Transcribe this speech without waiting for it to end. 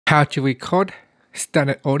how to record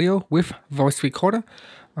standard audio with voice recorder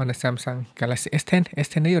on the Samsung Galaxy S10,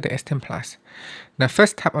 S10e or the S10 Plus. Now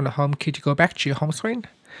first tap on the home key to go back to your home screen,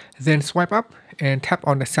 then swipe up and tap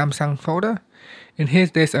on the Samsung folder. In here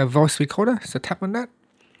there's a voice recorder, so tap on that.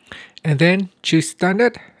 And then choose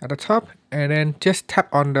standard at the top and then just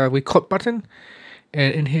tap on the record button.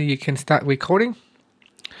 And in here you can start recording.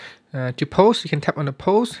 To pause, you can tap on the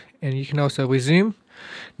pause and you can also resume.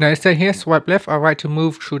 Now it says here swipe left or right to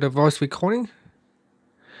move through the voice recording.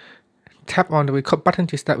 Tap on the record button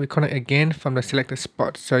to start recording again from the selected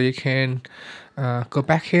spot. So you can go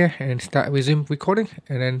back here and start resume recording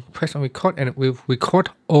and then press on record and it will record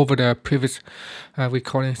over the previous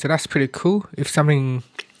recording. So that's pretty cool. If something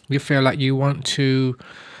you feel like you want to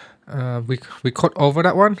record over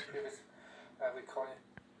that one,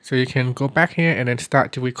 so you can go back here and then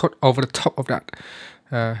start to record over the top of that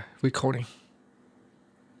recording.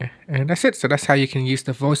 And that's it. So that's how you can use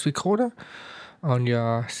the voice recorder on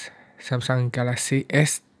your Samsung Galaxy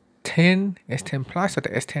S10, S10 Plus or the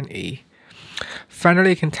S10e. Finally,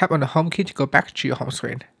 you can tap on the home key to go back to your home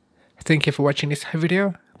screen. Thank you for watching this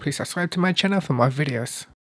video. Please subscribe to my channel for more videos.